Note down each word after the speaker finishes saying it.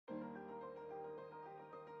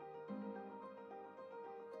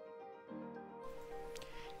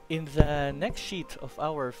In the next sheet of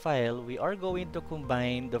our file, we are going to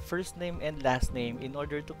combine the first name and last name in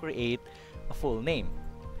order to create a full name.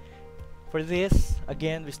 For this,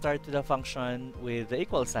 again, we start with a function with the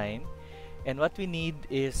equal sign, and what we need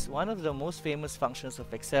is one of the most famous functions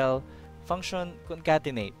of Excel, function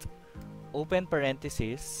concatenate. Open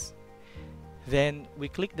parentheses, then we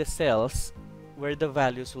click the cells where the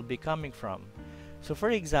values will be coming from. So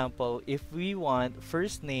for example, if we want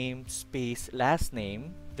first name space last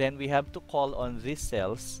name, then we have to call on these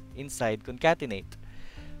cells inside concatenate.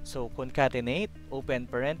 So concatenate, open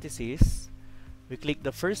parentheses, we click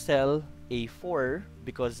the first cell, A4,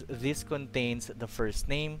 because this contains the first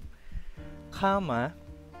name, comma.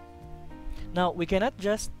 Now we cannot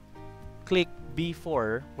just click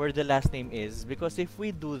B4 where the last name is, because if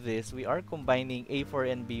we do this, we are combining A4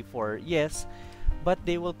 and B4, yes, but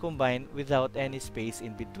they will combine without any space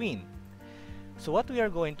in between. So what we are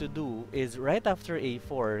going to do is right after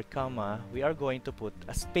A4, comma, we are going to put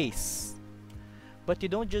a space. But you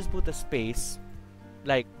don't just put a space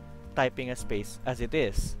like typing a space as it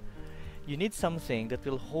is. You need something that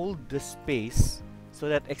will hold the space so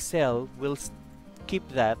that Excel will keep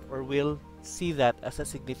that or will see that as a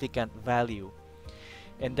significant value.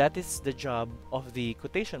 And that is the job of the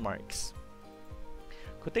quotation marks.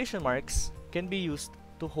 Quotation marks can be used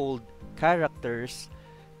to hold characters,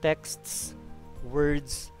 texts,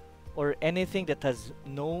 words, or anything that has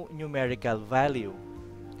no numerical value.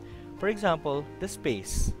 For example, the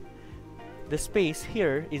space. The space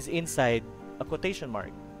here is inside a quotation mark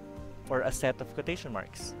or a set of quotation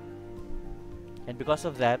marks. And because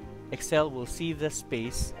of that, Excel will see the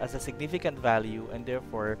space as a significant value and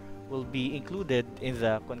therefore will be included in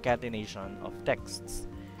the concatenation of texts.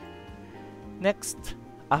 Next,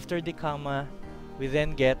 after the comma, we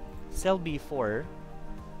then get cell B4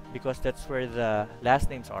 because that's where the last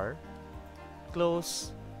names are.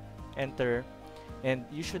 Close, enter, and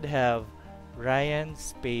you should have Ryan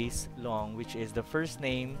space long, which is the first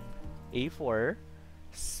name, A4,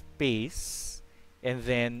 space, and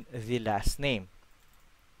then the last name.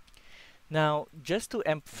 Now, just to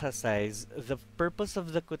emphasize, the purpose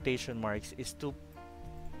of the quotation marks is to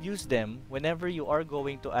use them whenever you are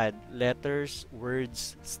going to add letters,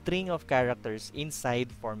 words, string of characters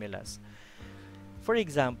inside formulas. For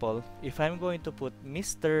example, if I'm going to put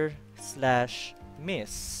Mr. /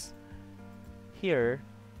 Miss here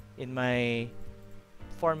in my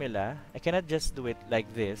formula, I cannot just do it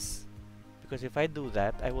like this, because if I do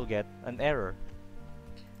that, I will get an error.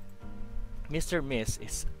 Mr. Miss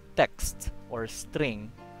is text or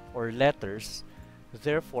string or letters,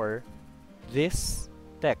 therefore this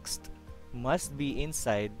text must be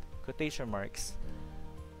inside quotation marks.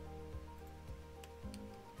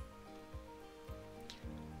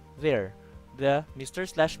 There, the Mr.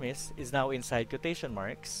 / Miss is now inside quotation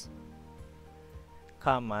marks,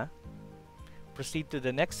 comma, proceed to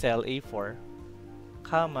the next cell, A4,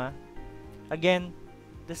 comma, again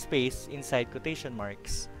the space inside quotation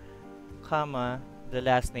marks, comma, the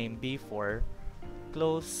last name B4,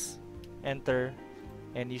 close, enter,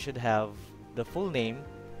 and you should have the full name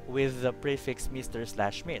with the prefix Mr.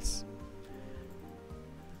 / Miss.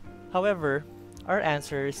 However, our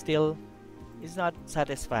answer still is not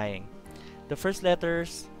satisfying. The first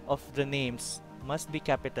letters of the names must be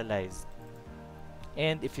capitalized.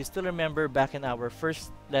 And if you still remember back in our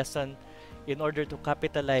first lesson, in order to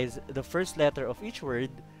capitalize the first letter of each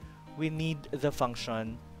word, we need the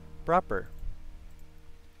function proper.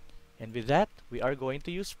 And with that, we are going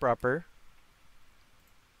to use proper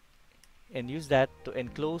and use that to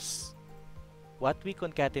enclose what we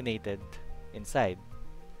concatenated inside.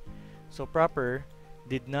 So proper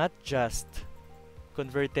did not just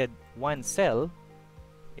converted one cell,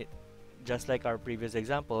 just like our previous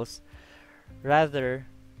examples, rather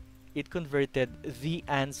it converted the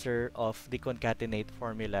answer of the concatenate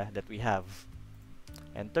formula that we have.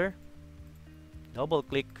 Enter, double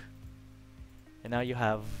click, and now you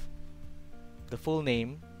have the full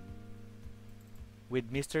name with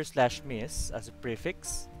Mr. / Miss as a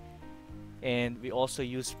prefix, and we also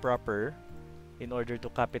use proper in order to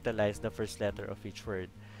capitalize the first letter of each word.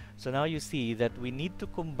 So now you see that we need to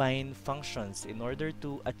combine functions in order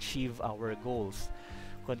to achieve our goals.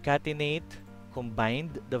 Concatenate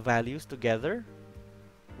combined the values together,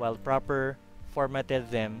 while proper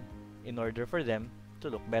formatted them in order for them to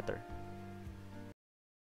look better.